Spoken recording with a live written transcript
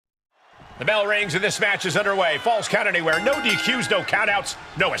The bell rings and this match is underway. Falls count anywhere. No DQs, no countouts,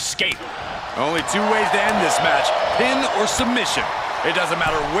 no escape. Only two ways to end this match, pin or submission. It doesn't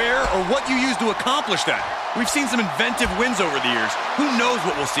matter where or what you use to accomplish that. We've seen some inventive wins over the years. Who knows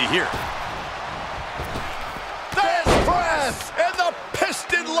what we'll see here? There's press and the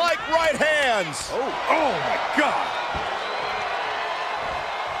piston-like right hands. Oh my God.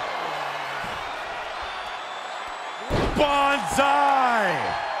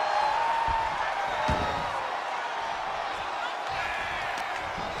 Bonsai.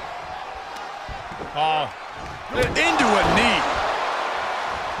 Oh. Into a knee.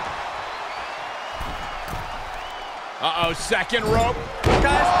 Uh-oh, second rope.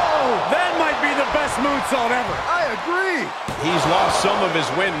 Guys, that might be the best moonsault ever. I agree. He's lost some of his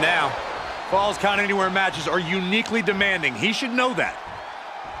win now. Falls Count Anywhere matches are uniquely demanding. He should know that.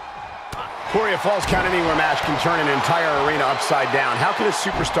 Corey, a Falls Count Anywhere match can turn an entire arena upside down. How can a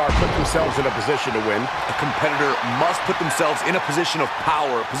superstar put themselves in a position to win? A competitor must put themselves in a position of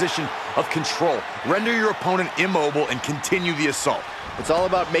power, a position of control. Render your opponent immobile and continue the assault. It's all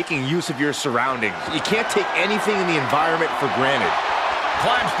about making use of your surroundings. You can't take anything in the environment for granted.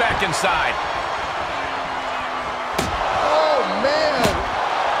 Climbs back inside. Oh, man.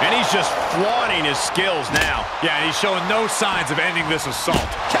 And he's just flaunting his skills now. Yeah, and he's showing no signs of ending this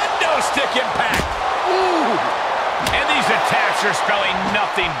assault. Kendo stick impact. Ooh. And these attacks are spelling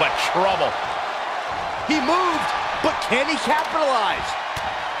nothing but trouble. He moved, but can he capitalize?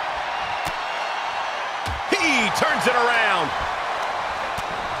 He turns it around.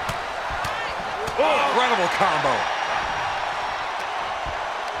 Incredible combo.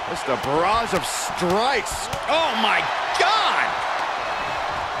 Just a barrage of strikes. Oh, my God.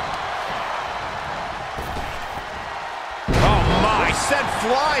 Oh my. Sent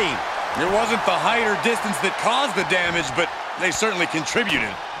flying. It wasn't the height or distance that caused the damage, but they certainly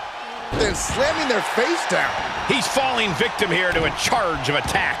contributed. Then slamming their face down. He's falling victim here to a charge of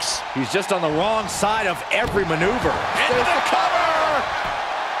attacks. He's just on the wrong side of every maneuver. Into the cover.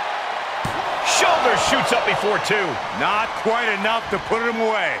 Shoulder shoots up before two. Not quite enough to put him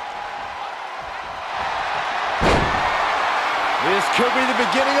away. This could be the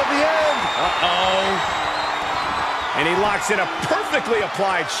beginning of the end. Uh-oh. And he locks in a perfectly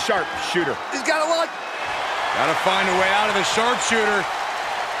applied sharpshooter. He's got a lot. Gotta find a way out of the sharpshooter.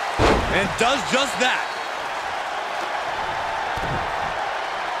 And does just that.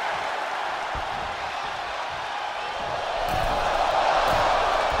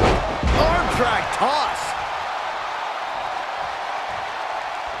 Arm drag toss.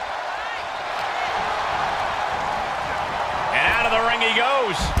 And out of the ring he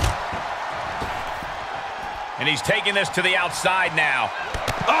goes. And he's taking this to the outside now.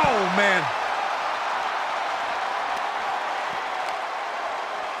 Oh, man.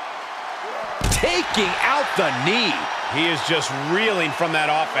 Taking out the knee. He is just reeling from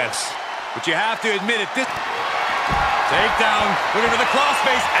that offense. But you have to admit it. This takedown. Looking for the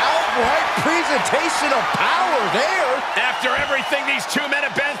crossface. Outright presentation of power there. After everything these two men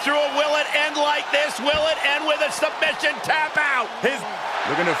have been through, will it end like this? Will it end with a submission tap out?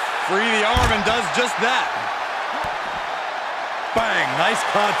 Looking to free the arm and does just that. Bang, nice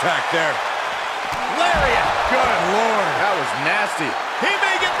contact there. Lariat. Good Lord. That was nasty. He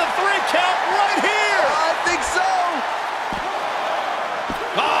may get the 3 count right here. I think so.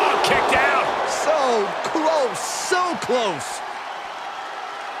 Oh, kicked out. So close, so close.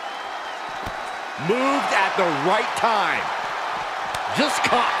 Moved at the right time. Just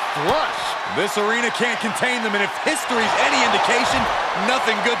caught flush. This arena can't contain them, and if history's any indication,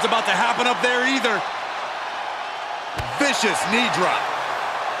 nothing good's about to happen up there either. Vicious knee drop.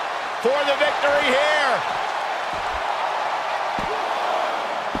 For the victory here.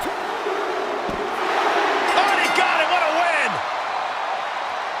 Oh, and he got it. What a win.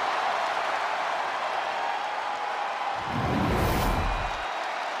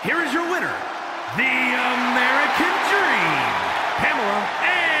 Here is your winner, the American Dream, Pamela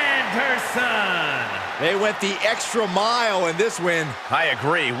Anderson. They went the extra mile in this win. I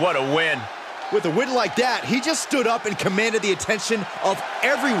agree. What a win. With a win like that, he just stood up and commanded the attention of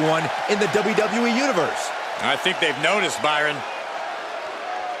everyone in the WWE Universe. I think they've noticed, Byron.